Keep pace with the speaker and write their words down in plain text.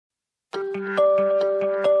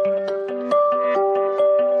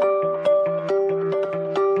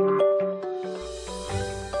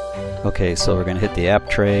Okay, so we're going to hit the app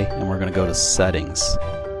tray and we're going to go to settings.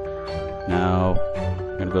 Now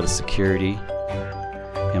we're going to go to security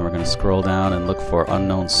and we're going to scroll down and look for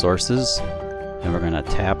unknown sources, and we're going to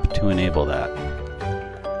tap to enable that.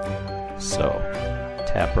 So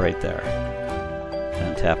tap right there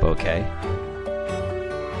and tap OK.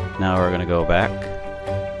 Now we're going to go back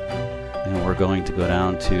and we're going to go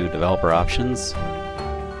down to developer options,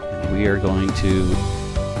 and we are going to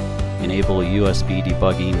enable USB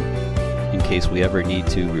debugging in case we ever need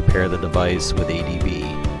to repair the device with ADB.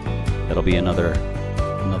 That'll be another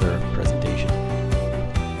presentation.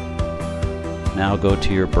 Now go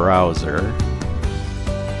to your browser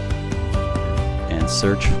and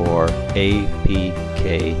search for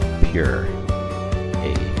APKPure.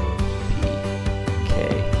 APKP.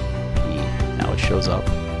 Now it shows up.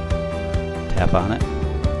 Tap on it.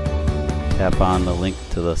 Tap on the link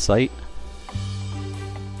to the site.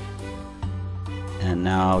 And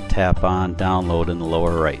now tap on download in the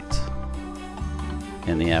lower right,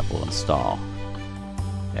 and the app will install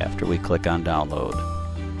after we click on download.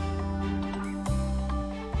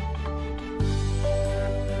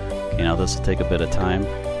 Okay, now this will take a bit of time.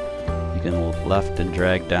 You can left and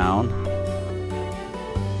drag down,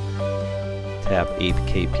 tap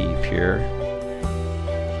APKPure,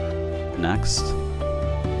 next,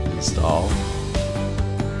 install,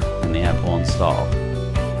 and the app will install.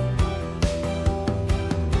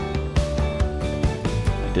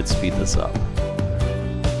 Did speed this up,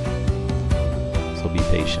 so be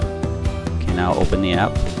patient. Okay, now open the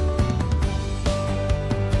app.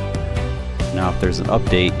 Now if there's an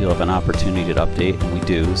update, you'll have an opportunity to update, and we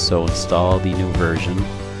do, so install the new version.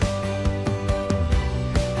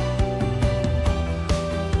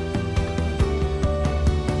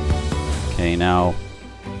 Okay, now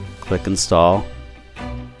click install.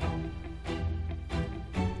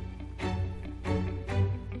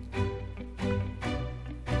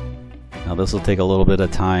 Now this will take a little bit of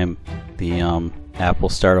time. The app will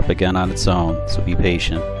start up again on its own, so be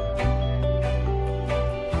patient.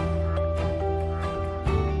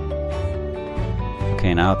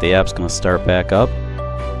 Okay, now the app's going to start back up.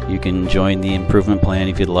 You can join the improvement plan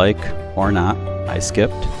if you'd like, or not. I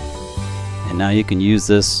skipped. And now you can use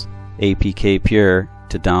this APKPure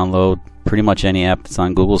to download pretty much any app that's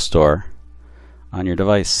on Google Store on your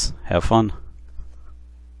device. Have fun.